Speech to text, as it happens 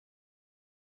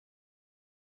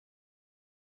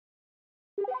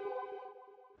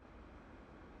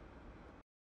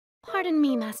Pardon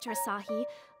me, Master Asahi.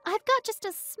 I've got just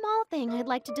a small thing I'd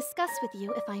like to discuss with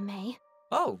you, if I may.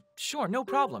 Oh, sure, no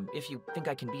problem, if you think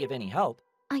I can be of any help.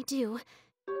 I do.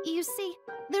 You see,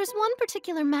 there's one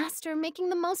particular master making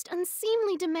the most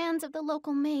unseemly demands of the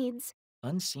local maids.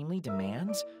 Unseemly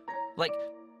demands? Like,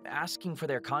 asking for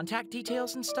their contact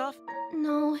details and stuff?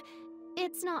 No,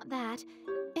 it's not that.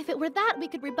 If it were that, we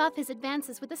could rebuff his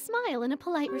advances with a smile and a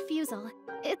polite refusal.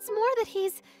 It's more that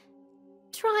he's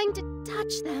trying to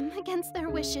touch them against their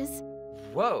wishes.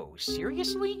 Whoa,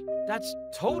 seriously? That's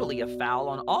totally a foul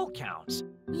on all counts.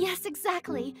 Yes,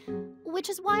 exactly. Which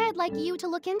is why I'd like you to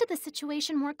look into the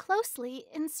situation more closely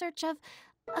in search of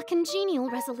a congenial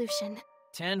resolution.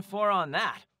 10-4 on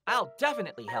that. I'll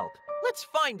definitely help. Let's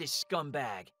find this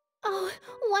scumbag. Oh,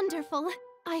 wonderful.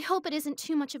 I hope it isn't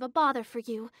too much of a bother for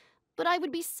you, but I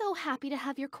would be so happy to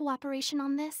have your cooperation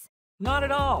on this. Not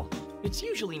at all. It's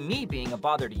usually me being a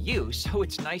bother to you, so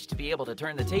it's nice to be able to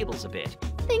turn the tables a bit.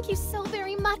 Thank you so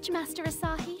very much, Master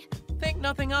Asahi. Think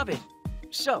nothing of it.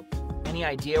 So, any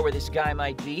idea where this guy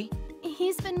might be?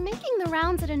 He's been making the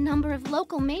rounds at a number of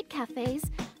local maid cafes,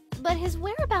 but his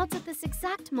whereabouts at this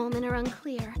exact moment are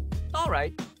unclear. All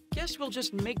right, guess we'll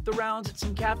just make the rounds at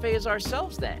some cafes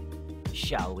ourselves then,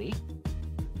 shall we?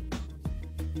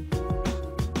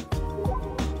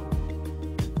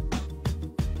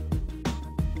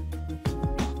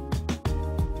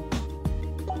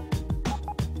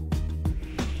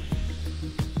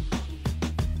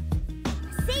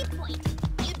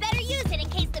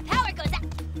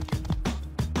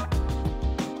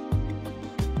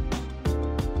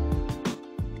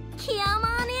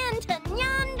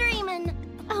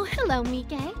 Hello,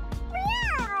 Mike.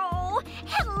 Meow!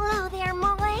 Hello there,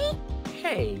 Moe.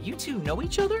 Hey, you two know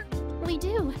each other? We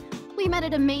do. We met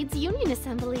at a maids' union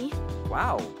assembly.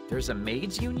 Wow, there's a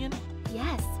maids' union?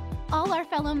 Yes. All our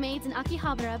fellow maids in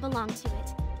Akihabara belong to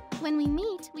it. When we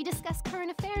meet, we discuss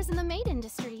current affairs in the maid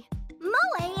industry.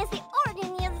 Moe is the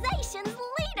organization's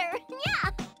leader.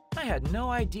 Yeah. I had no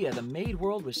idea the maid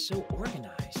world was so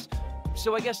organized.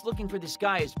 So I guess looking for this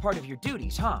guy is part of your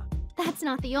duties, huh? That's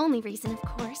not the only reason, of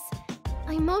course.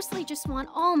 I mostly just want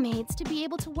all maids to be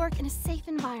able to work in a safe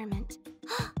environment.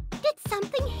 Did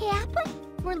something happen?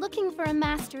 We're looking for a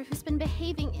master who's been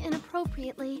behaving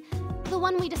inappropriately. The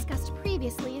one we discussed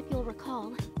previously, if you'll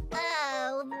recall.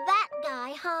 Oh, that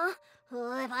guy, huh?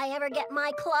 Oh, if I ever get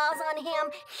my claws on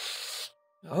him...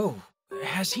 Oh,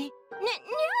 has he?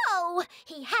 No,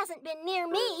 he hasn't been near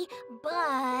me,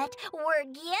 but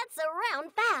word gets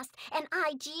around fast, and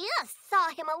I just saw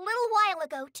him a little while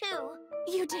ago, too.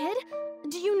 You did?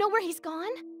 Do you know where he's gone?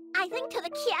 I think to the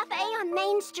cafe on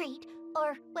Main Street.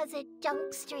 Or was it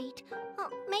Junk Street? Oh,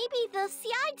 maybe the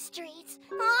side streets.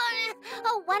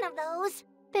 Oh, one of those.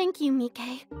 Thank you, Mike.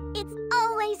 It's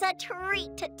always a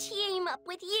treat to team up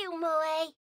with you,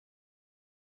 Moe.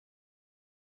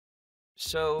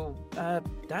 So,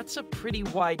 that's a pretty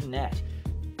wide net.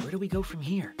 Where do we go from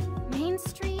here? Main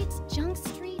Street, Junk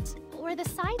Street, or the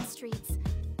side streets.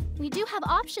 We do have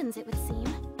options, it would seem.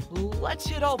 Let's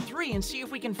hit all three and see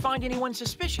if we can find anyone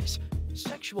suspicious.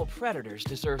 Sexual predators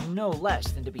deserve no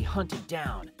less than to be hunted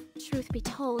down. Truth be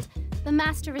told, the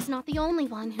Master is not the only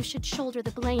one who should shoulder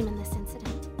the blame in this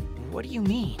incident. What do you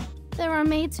mean? There are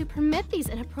maids who permit these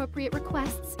inappropriate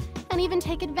requests, and even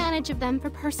take advantage of them for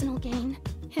personal gain.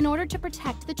 In order to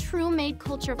protect the true maid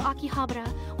culture of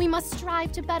Akihabara, we must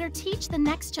strive to better teach the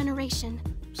next generation.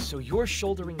 So you're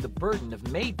shouldering the burden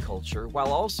of maid culture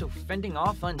while also fending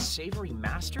off unsavory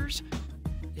masters?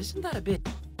 Isn't that a bit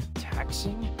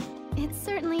taxing? It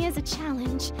certainly is a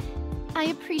challenge. I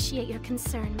appreciate your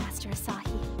concern, Master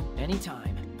Asahi.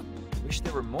 Anytime. Wish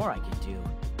there were more I could do.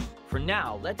 For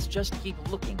now, let's just keep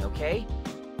looking, okay?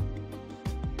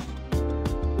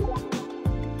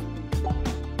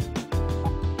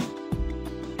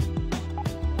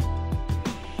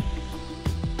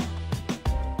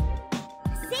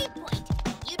 Save point.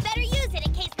 You'd better use it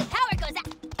in case the power goes out.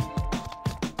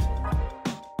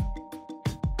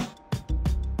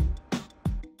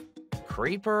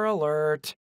 Creeper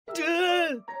alert.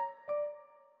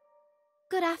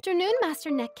 Good afternoon, Master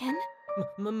Netkin.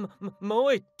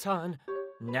 Moe-tan.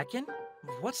 Nekken?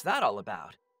 What's that all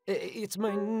about? It's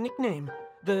my nickname.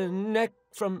 The neck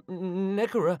from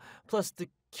Nekura, plus the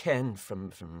Ken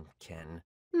from Ken.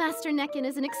 Master Netkin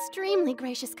is an extremely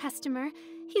gracious customer.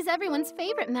 He's everyone's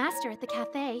favorite master at the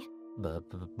cafe.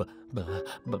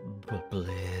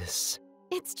 Bliss.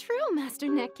 It's true, Master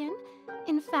Netkin.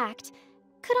 In fact,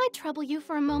 could I trouble you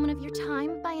for a moment of your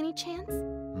time, by any chance?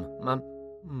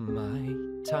 My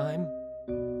time?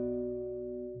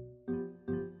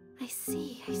 I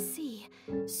see.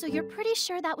 So you're pretty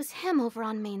sure that was him over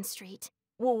on Main Street?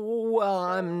 Well,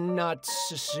 I'm not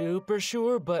super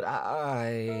sure, but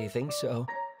I think so.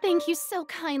 Thank you so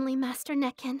kindly, Master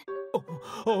Nekin.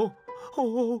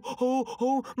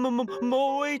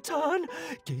 Moe-tan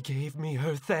gave me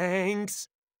her thanks.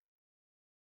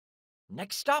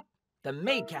 Next stop, the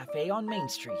Maid Cafe on Main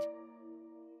Street.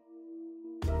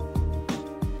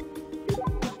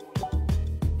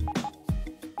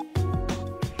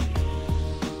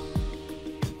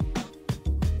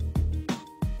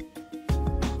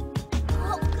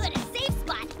 Oh, good, a safe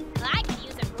spot. I could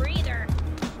use a breather.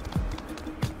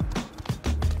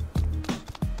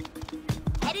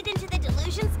 Headed into the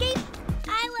Delusionscape?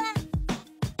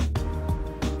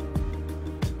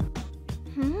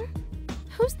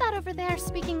 Who's that over there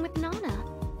speaking with Nana?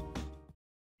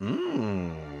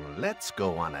 Let's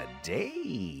go on a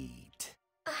date.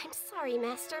 I'm sorry,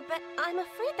 Master, but I'm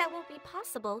afraid that won't be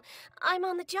possible. I'm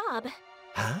on the job.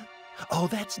 Huh? Oh,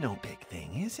 that's no big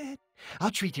thing, is it? I'll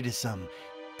treat you to some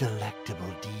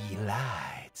delectable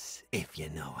delights, if you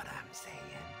know what I'm saying.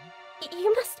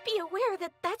 You must be aware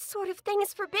that that sort of thing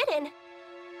is forbidden.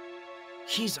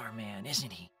 He's our man,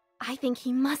 isn't he? I think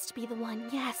he must be the one,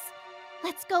 yes.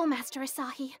 Let's go, Master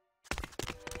Asahi.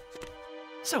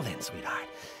 So then, sweetheart,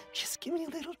 just give me a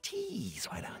little tease,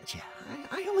 why don't you?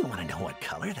 I only want to know what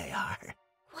color they are.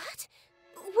 What?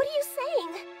 What are you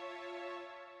saying?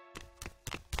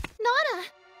 Nana!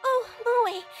 Oh,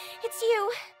 Moe, it's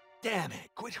you. Damn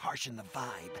it, quit harshing the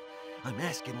vibe. I'm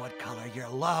asking what color your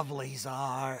lovelies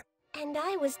are. And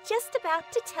I was just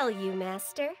about to tell you,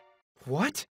 Master.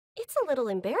 What? It's a little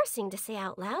embarrassing to say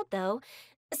out loud, though.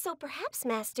 So perhaps,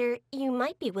 Master, you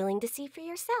might be willing to see for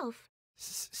yourself.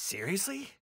 Seriously?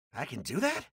 I can do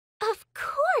that? Of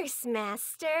course,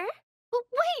 Master.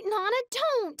 Wait, Nana,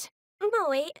 don't!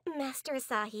 Moe, Master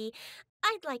Asahi,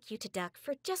 I'd like you to duck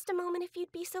for just a moment if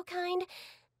you'd be so kind.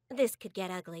 This could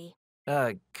get ugly.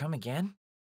 Come again?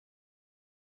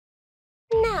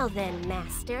 Now then,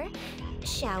 Master,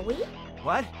 shall we?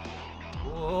 What?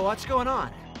 What's going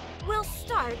on? We'll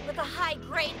start with a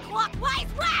high-grade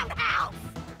clockwise roundhouse!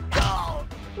 Go!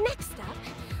 Next up,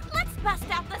 let's bust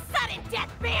out the sudden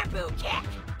death bamboo kick!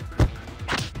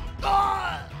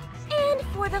 And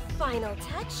for the final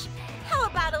touch, how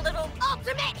about a little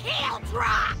ultimate heel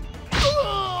drop?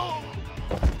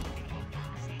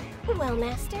 Well,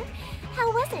 Master,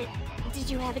 how was it? Did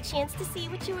you have a chance to see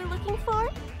what you were looking for?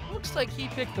 Looks like he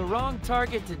picked the wrong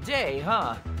target today,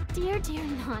 huh? Dear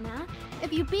Nana,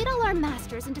 if you beat all our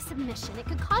masters into submission, it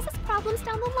could cause us problems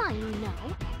down the line, you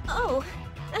know. Oh.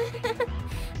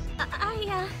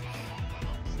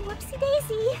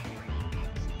 Whoopsie-daisy.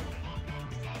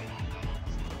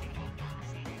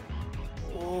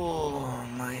 Oh,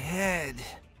 my head.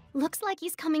 Looks like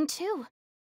he's coming too.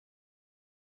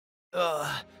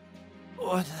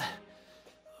 What the...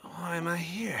 Why am I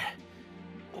here?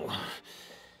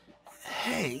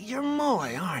 Hey, you're Moe,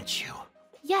 aren't you?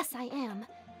 Yes, I am.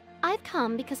 I've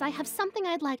come because I have something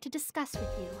I'd like to discuss with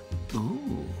you.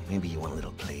 Ooh, maybe you want a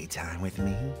little playtime with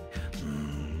me?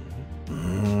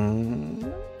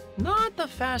 Not the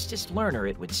fastest learner,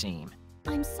 it would seem.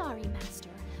 I'm sorry, Master,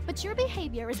 but your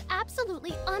behavior is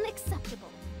absolutely unacceptable.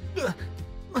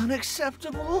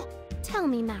 Unacceptable? Tell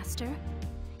me, Master,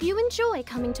 you enjoy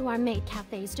coming to our maid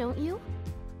cafes, don't you?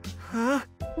 Huh?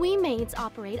 We maids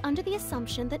operate under the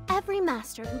assumption that every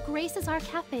master who graces our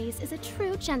cafes is a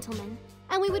true gentleman,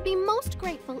 and we would be most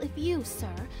grateful if you,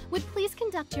 sir, would please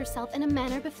conduct yourself in a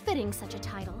manner befitting such a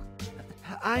title.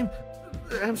 I'm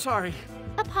sorry.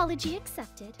 Apology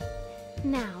accepted.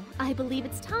 Now, I believe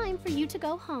it's time for you to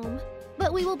go home,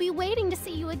 but we will be waiting to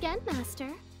see you again, Master.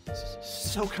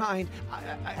 So kind.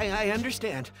 I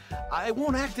understand. I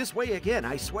won't act this way again,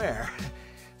 I swear.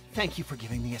 Thank you for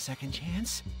giving me a second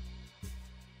chance.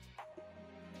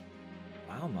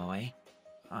 Wow, Moe.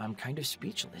 I'm kind of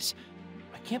speechless.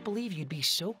 I can't believe you'd be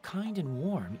so kind and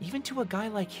warm, even to a guy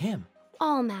like him.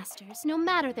 All masters, no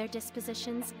matter their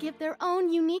dispositions, give their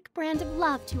own unique brand of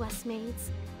love to us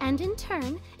maids. And in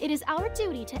turn, it is our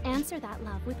duty to answer that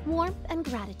love with warmth and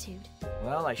gratitude.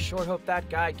 Well, I sure hope that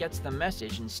guy gets the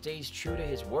message and stays true to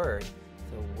his word.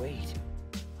 Though wait,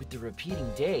 with the repeating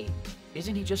day,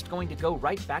 isn't he just going to go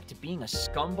right back to being a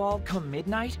scumball come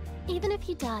midnight? Even if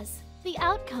he does, the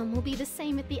outcome will be the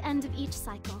same at the end of each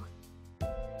cycle.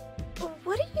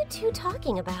 What are you two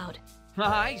talking about?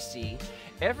 I see.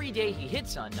 Every day he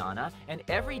hits on Nana, and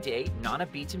every day Nana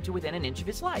beats him to within an inch of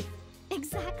his life.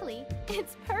 Exactly.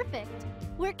 It's perfect.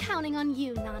 We're counting on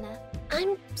you, Nana.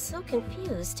 I'm so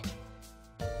confused.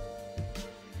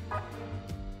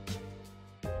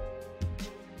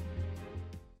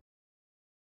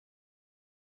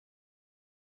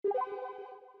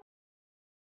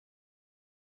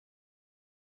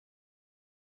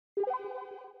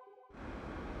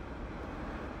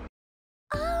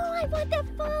 I want that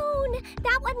phone!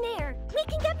 That one there. We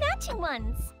can get matching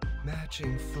ones.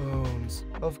 Matching phones.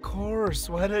 Of course.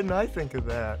 Why didn't I think of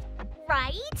that?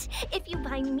 Right? If you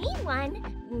buy me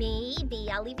one, maybe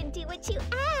I'll even do what you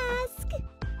ask.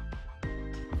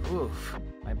 Oof.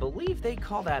 I believe they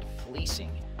call that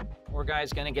fleecing. Poor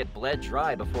guy's gonna get bled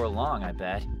dry before long, I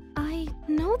bet. I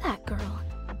know that girl.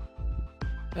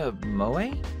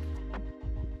 Moe?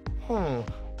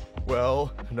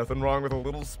 Well, nothing wrong with a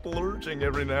little splurging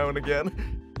every now and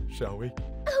again. Shall we?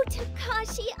 Oh,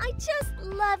 Takashi, I just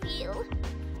love you.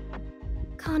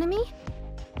 Kanami?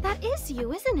 That is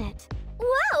you, isn't it?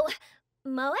 Whoa!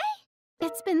 Moe?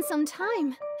 It's been some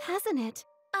time, hasn't it?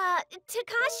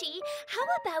 Takashi, how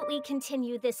about we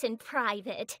continue this in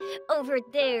private? Over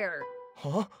there.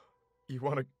 Huh? You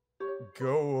want to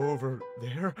go over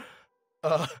there?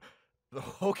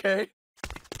 Okay.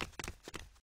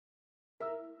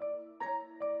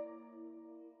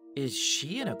 Is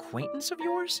she an acquaintance of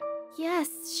yours? Yes,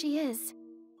 she is.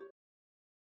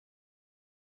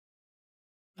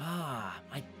 Ah,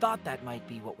 I thought that might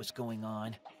be what was going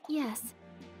on. Yes.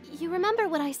 You remember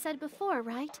what I said before,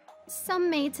 right? Some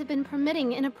maids have been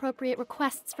permitting inappropriate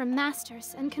requests from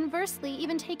masters, and conversely,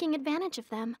 even taking advantage of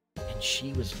them. And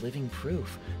she was living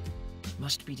proof.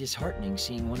 Must be disheartening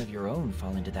seeing one of your own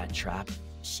fall into that trap.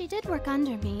 She did work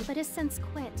under me, but has since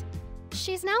quit.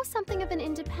 She's now something of an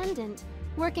independent,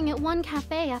 working at one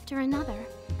cafe after another.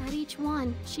 At each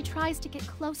one, she tries to get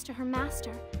close to her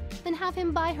master, then have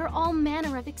him buy her all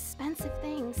manner of expensive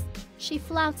things. She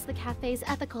flouts the cafe's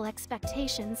ethical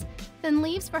expectations, then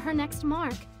leaves for her next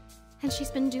mark. And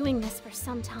she's been doing this for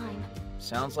some time.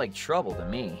 Sounds like trouble to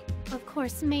me. Of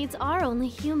course, maids are only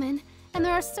human, and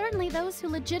there are certainly those who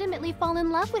legitimately fall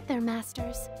in love with their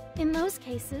masters. In those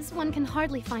cases, one can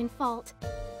hardly find fault.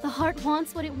 The heart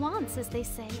wants what it wants, as they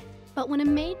say. But when a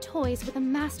maid toys with a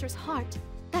master's heart,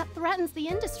 that threatens the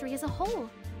industry as a whole.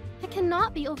 It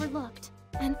cannot be overlooked.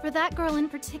 And for that girl in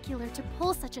particular to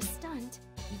pull such a stunt...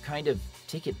 You kind of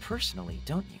take it personally,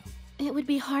 don't you? It would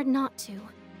be hard not to.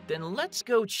 Then let's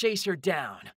go chase her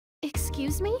down.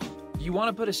 Excuse me? You want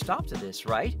to put a stop to this,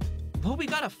 right? Well, we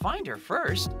gotta find her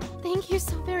first. Thank you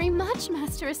so very much,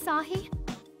 Master Asahi.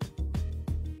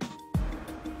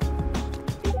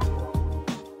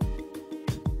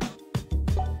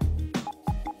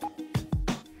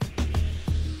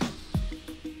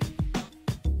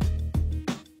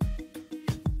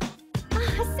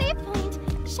 Save point!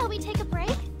 Shall we take a break?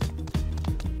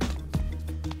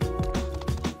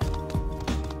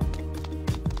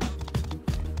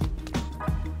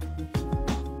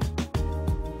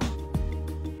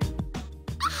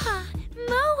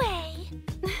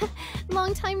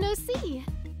 Long time no see.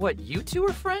 What, you two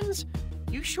are friends?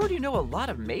 You sure do know a lot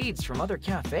of maids from other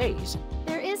cafes.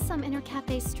 There is some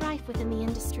inter-cafe strife within the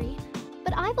industry,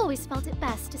 but I've always felt it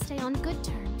best to stay on good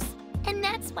terms. And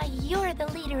that's why you're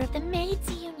the leader of the Maids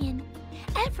Union.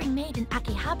 Every maid in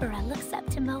Akihabara looks up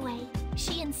to Moe.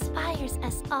 She inspires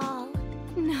us all.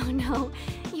 No,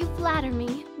 you flatter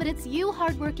me, but it's you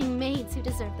hardworking maids who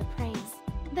deserve the praise.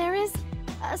 There is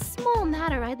a small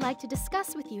matter I'd like to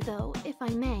discuss with you, though, if I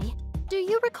may. Do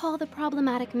you recall the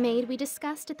problematic maid we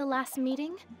discussed at the last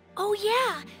meeting? Oh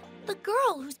yeah, the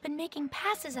girl who's been making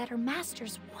passes at her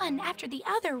masters one after the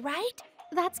other, right?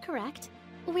 That's correct.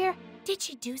 Did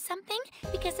she do something?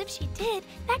 Because if she did,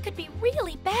 that could be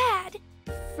really bad.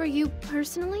 For you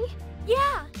personally?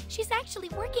 Yeah, she's actually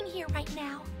working here right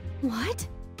now. What?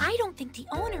 I don't think the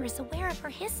owner is aware of her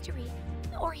history,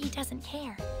 or he doesn't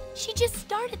care. She just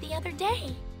started the other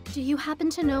day. Do you happen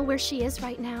to know where she is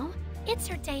right now? It's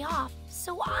her day off,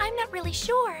 so I'm not really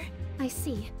sure. I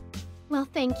see. Well,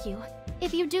 thank you.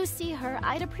 If you do see her,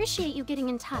 I'd appreciate you getting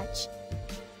in touch.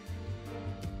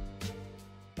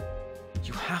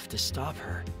 You have to stop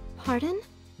her. Pardon?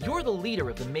 You're the leader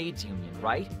of the Maids Union,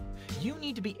 right? You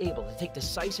need to be able to take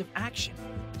decisive action,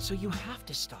 so you have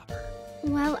to stop her.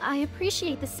 Well, I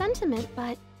appreciate the sentiment,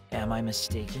 but... Am I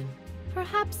mistaken?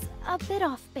 Perhaps a bit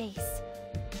off base.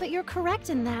 But you're correct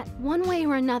in that, one way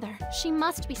or another, she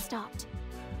must be stopped.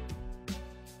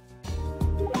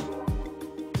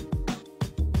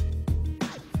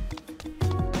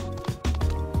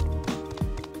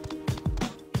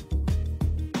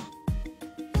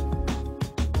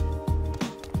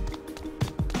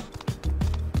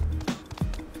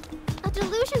 A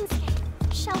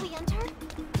delusionscape. Shall we enter?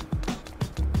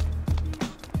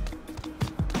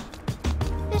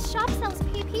 This shop sells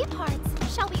PP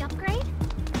parts. Shall we upgrade?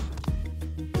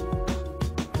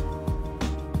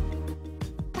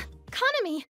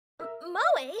 Kanami!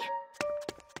 Moe?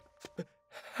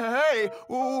 Hey,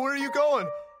 where are you going?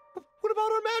 What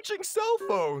about our matching cell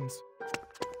phones?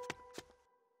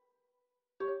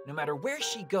 No matter where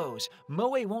she goes,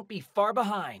 Moe won't be far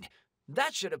behind.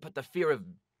 That should have put the fear of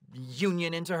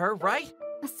union into her, right?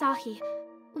 Asahi,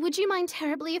 would you mind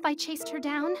terribly if I chased her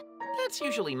down? That's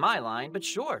usually my line, but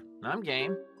sure, I'm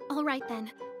game. All right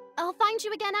then. I'll find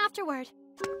you again afterward.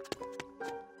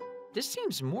 This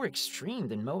seems more extreme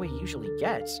than Moe usually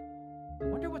gets.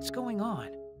 Wonder what's going on.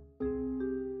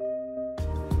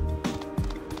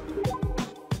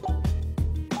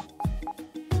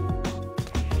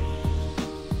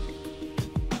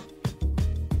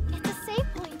 It's a save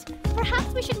point.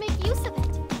 Perhaps we should make use of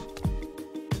it.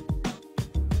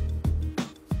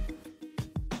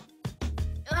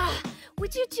 Ugh,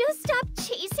 would you just stop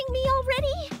chasing me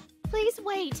already? Please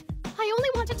wait. I only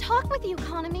want to talk with you,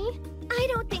 Kanami. I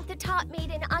don't think the top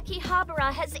maid in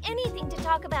Akihabara has anything to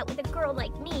talk about with a girl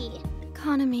like me.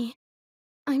 Kanami,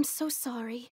 I'm so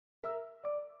sorry.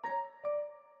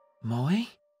 Moe?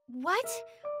 What?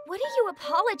 What are you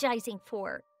apologizing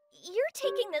for? You're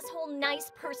taking this whole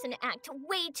nice person act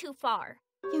way too far.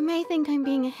 You may think I'm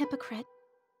being a hypocrite,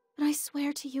 but I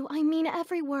swear to you, I mean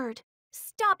every word.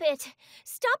 Stop it!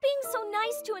 Stop being so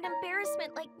nice to an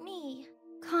embarrassment like me.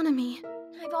 Kanami,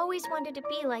 I've always wanted to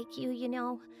be like you, you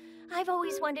know. I've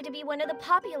always wanted to be one of the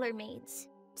popular maids.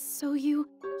 so you...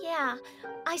 Yeah,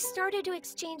 I started to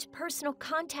exchange personal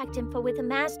contact info with the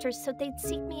masters so they'd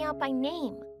seek me out by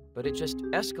name. But it just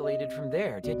escalated from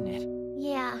there, didn't it?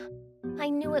 Yeah, I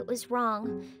knew it was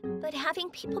wrong, but having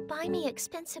people buy me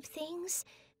expensive things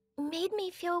made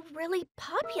me feel really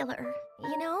popular,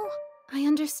 you know? I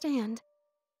understand.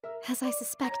 As I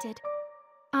suspected,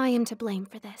 I am to blame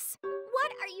for this.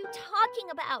 What are you talking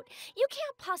about? You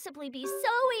can't possibly be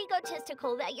so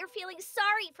egotistical that you're feeling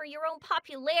sorry for your own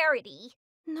popularity.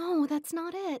 No, that's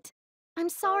not it. I'm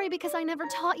sorry because I never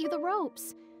taught you the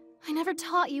ropes. I never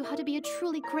taught you how to be a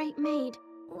truly great maid.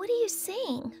 What are you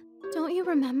saying? Don't you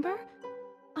remember?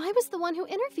 I was the one who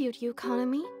interviewed you,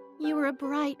 Kanami. You were a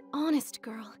bright, honest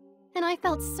girl, and I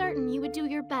felt certain you would do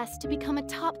your best to become a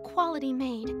top-quality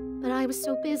maid. But I was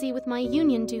so busy with my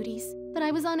union duties that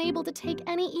I was unable to take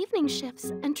any evening shifts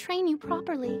and train you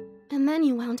properly. And then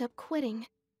you wound up quitting.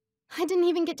 I didn't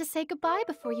even get to say goodbye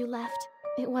before you left.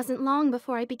 It wasn't long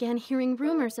before I began hearing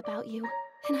rumors about you,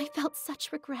 and I felt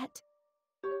such regret.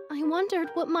 I wondered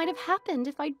what might have happened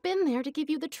if I'd been there to give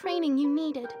you the training you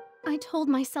needed. I told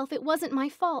myself it wasn't my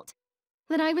fault,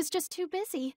 that I was just too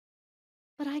busy.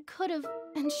 But I could have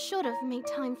and should have made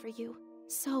time for you.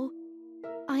 So,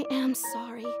 I am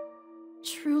sorry.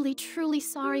 Truly, truly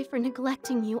sorry for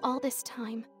neglecting you all this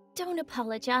time. Don't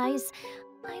apologize.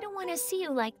 I don't want to see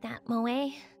you like that,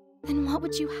 Moe. Then what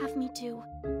would you have me do?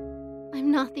 I'm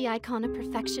not the icon of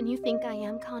perfection you think I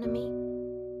am,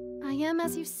 Kanami. I am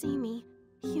as you see me,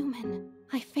 human.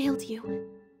 I failed you,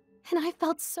 and I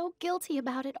felt so guilty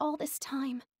about it all this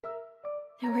time.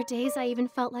 There were days I even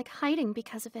felt like hiding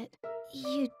because of it.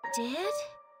 You did?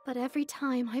 But every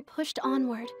time I pushed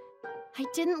onward, I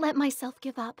didn't let myself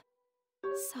give up.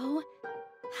 So,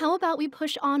 how about we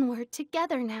push onward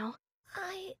together now?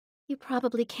 You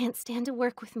probably can't stand to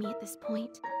work with me at this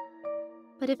point.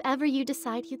 But if ever you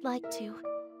decide you'd like to,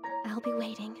 I'll be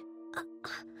waiting.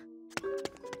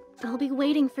 I'll be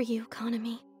waiting for you,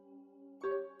 Kanami.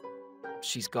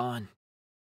 She's gone.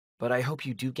 But I hope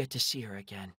you do get to see her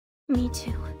again. Me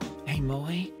too. Hey,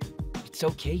 Moe. It's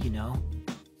okay, you know.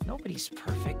 Nobody's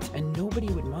perfect, and nobody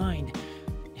would mind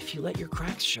if you let your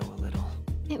cracks show a little.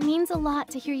 It means a lot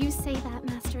to hear you say that,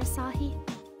 Master Asahi.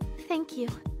 Thank you.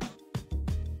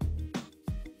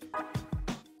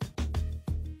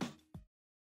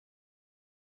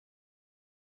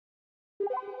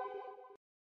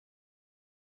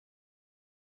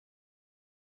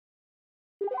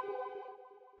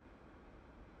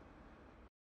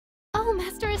 Oh,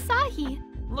 Master Asahi!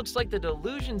 Looks like the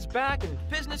delusion's back and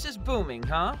business is booming,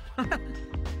 huh?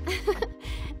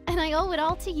 And I owe it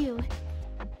all to you.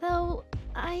 Though,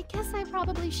 I guess I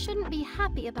probably shouldn't be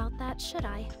happy about that, should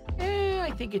I?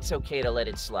 I think it's okay to let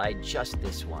it slide just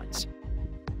this once.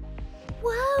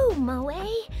 Whoa, Moe!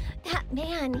 That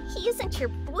man, he isn't your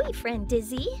boyfriend,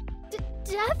 is he?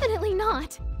 Definitely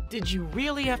not! Did you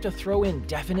really have to throw in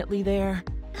definitely there?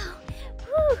 Oh,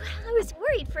 whew, I was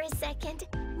worried for a second.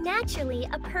 Naturally,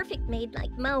 a perfect maid like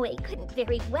Moe couldn't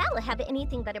very well have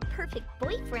anything but a perfect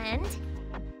boyfriend.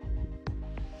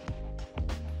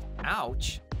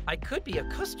 Ouch. I could be a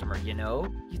customer, you know.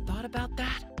 You thought about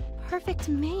that? Perfect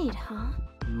maid, huh?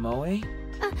 Moe?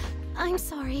 I'm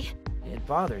sorry. It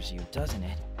bothers you, doesn't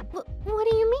it? What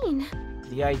do you mean?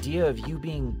 The idea of you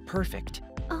being perfect.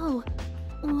 Oh,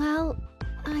 well,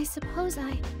 I suppose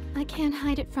I can't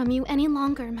hide it from you any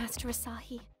longer, Master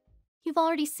Asahi. You've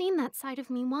already seen that side of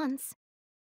me once.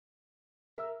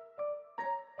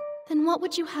 Then what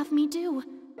would you have me do?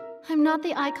 I'm not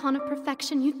the icon of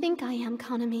perfection you think I am,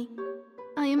 Kanami.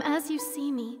 I am as you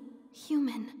see me,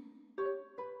 human.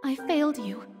 I failed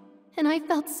you, and I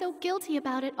felt so guilty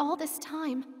about it all this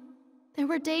time. There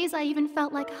were days I even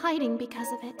felt like hiding because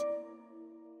of it.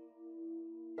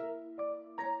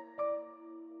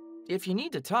 If you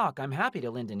need to talk, I'm happy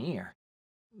to lend an ear.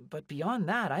 But beyond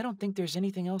that, I don't think there's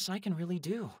anything else I can really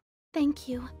do. Thank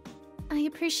you. I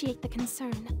appreciate the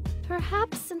concern.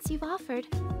 Perhaps, since you've offered,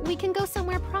 we can go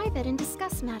somewhere private and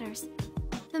discuss matters.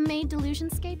 The maid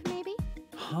delusionscape, maybe?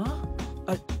 Huh?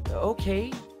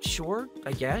 Okay, sure,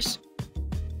 I guess.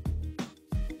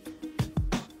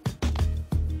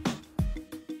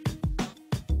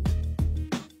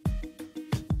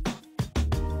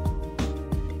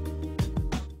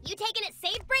 You taking it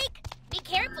safe, Break? Be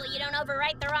careful you don't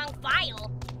overwrite the wrong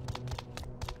file.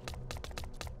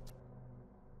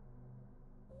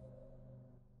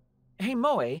 Hey,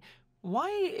 Moe,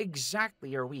 why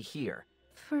exactly are we here?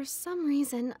 For some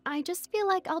reason, I just feel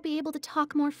like I'll be able to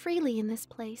talk more freely in this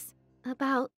place.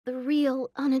 About the real,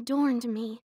 unadorned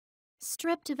me.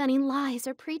 Stripped of any lies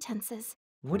or pretenses.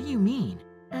 What do you mean?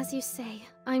 As you say,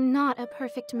 I'm not a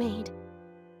perfect maid.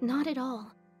 Not at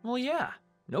all. Well, yeah,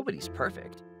 nobody's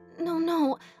perfect.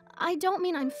 No, I don't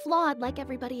mean I'm flawed like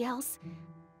everybody else.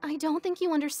 I don't think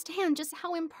you understand just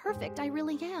how imperfect I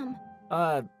really am.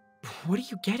 What are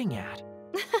you getting at?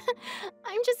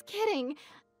 I'm just kidding.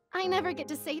 I never get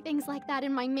to say things like that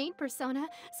in my maid persona,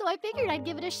 so I figured I'd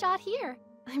give it a shot here.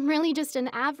 I'm really just an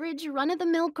average,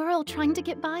 run-of-the-mill girl trying to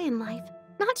get by in life.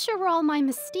 Not sure where all my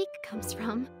mystique comes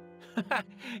from.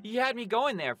 You had me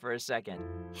going there for a second.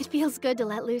 It feels good to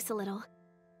let loose a little.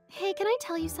 Hey, can I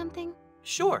tell you something?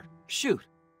 Sure, shoot.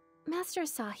 Master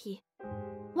Asahi,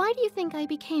 why do you think I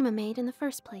became a maid in the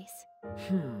first place?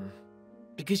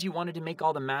 Because you wanted to make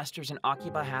all the masters in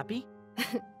Akiba happy?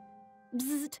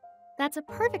 Bzzzt. That's a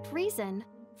perfect reason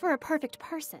for a perfect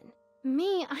person.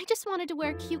 Me, I just wanted to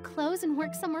wear cute clothes and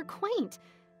work somewhere quaint.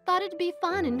 Thought it'd be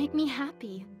fun and make me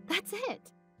happy. That's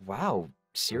it. Wow,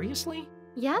 seriously?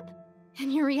 Yep.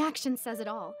 And your reaction says it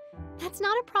all. That's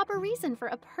not a proper reason for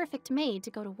a perfect maid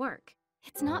to go to work.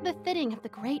 It's not befitting of the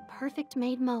great perfect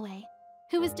maid Moe,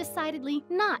 who is decidedly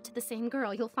not the same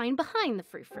girl you'll find behind the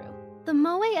frou-frou. The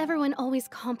Moe everyone always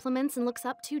compliments and looks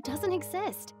up to doesn't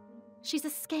exist. She's a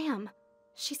scam.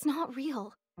 She's not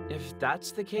real. If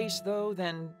that's the case, though,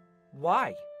 then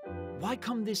why? Why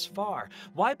come this far?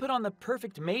 Why put on the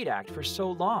perfect maid act for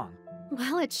so long?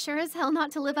 Well, it's sure as hell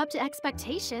not to live up to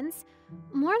expectations.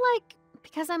 More like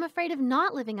because I'm afraid of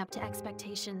not living up to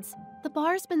expectations. The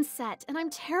bar's been set, and I'm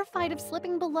terrified of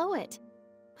slipping below it.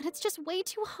 But it's just way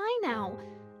too high now.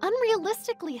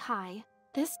 Unrealistically high.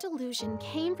 This delusion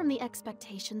came from the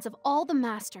expectations of all the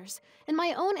masters, and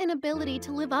my own inability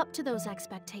to live up to those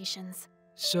expectations.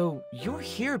 So, you're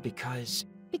here because...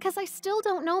 Because I still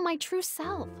don't know my true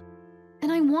self.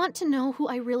 And I want to know who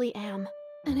I really am.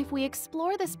 And if we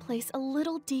explore this place a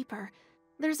little deeper,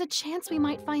 there's a chance we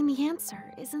might find the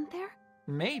answer, isn't there?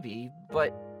 Maybe,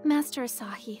 but... Master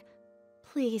Asahi,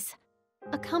 please,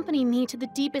 accompany me to the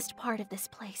deepest part of this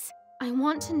place. I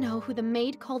want to know who the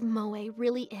maid called Moe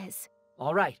really is.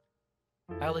 All right.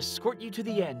 I'll escort you to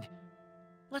the end.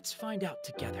 Let's find out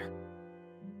together.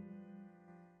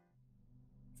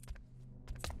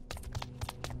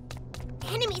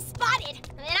 Enemy spotted,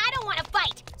 and I don't want to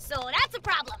fight, so that's a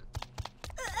problem.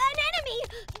 An enemy?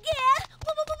 Yeah?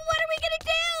 What are we gonna do?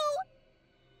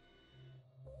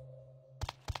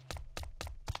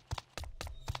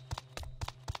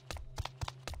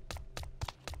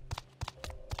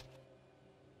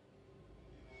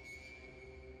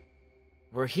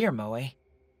 We're here, Moe.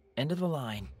 End of the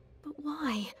line. But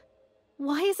why?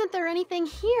 Why isn't there anything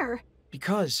here?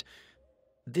 Because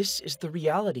this is the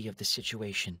reality of the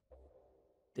situation.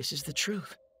 This is the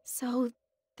truth. So,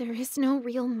 there is no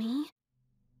real me?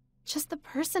 Just the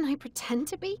person I pretend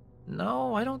to be?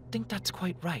 No, I don't think that's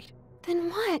quite right. Then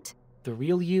what? The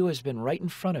real you has been right in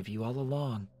front of you all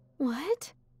along.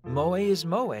 What? Moe is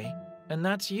Moe, and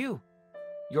that's you.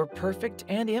 You're perfect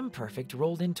and imperfect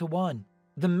rolled into one.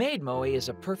 The maid Moe is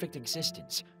a perfect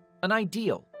existence, an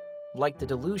ideal, like the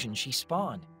delusion she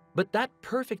spawned. But that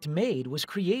perfect maid was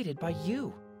created by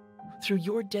you, through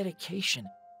your dedication,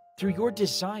 through your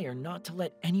desire not to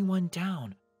let anyone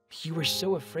down. You were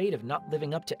so afraid of not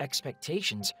living up to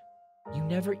expectations, you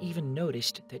never even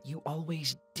noticed that you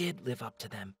always did live up to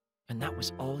them, and that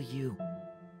was all you.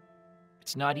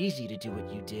 It's not easy to do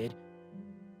what you did,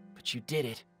 but you did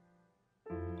it,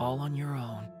 all on your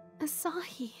own.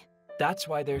 Asahi. That's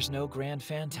why there's no grand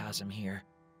phantasm here.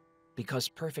 Because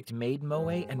perfect maid moe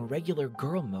and regular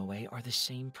girl moe are the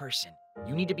same person.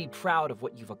 You need to be proud of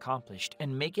what you've accomplished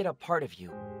and make it a part of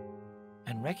you.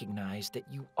 And recognize that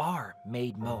you are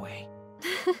maid moe.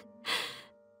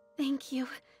 Thank you.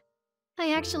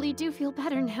 I actually do feel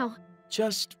better now.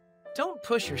 Just don't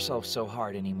push yourself so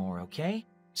hard anymore, okay?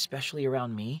 Especially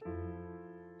around me.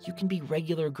 You can be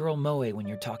regular girl moe when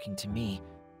you're talking to me.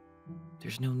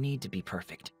 There's no need to be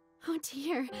perfect. Oh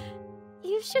dear.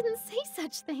 You shouldn't say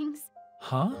such things.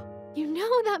 Huh? You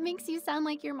know that makes you sound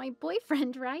like you're my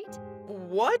boyfriend, right?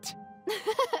 What?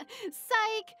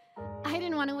 Psych! I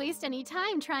didn't want to waste any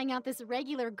time trying out this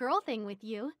regular girl thing with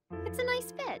you. It's a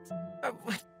nice fit.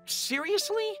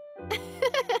 Seriously?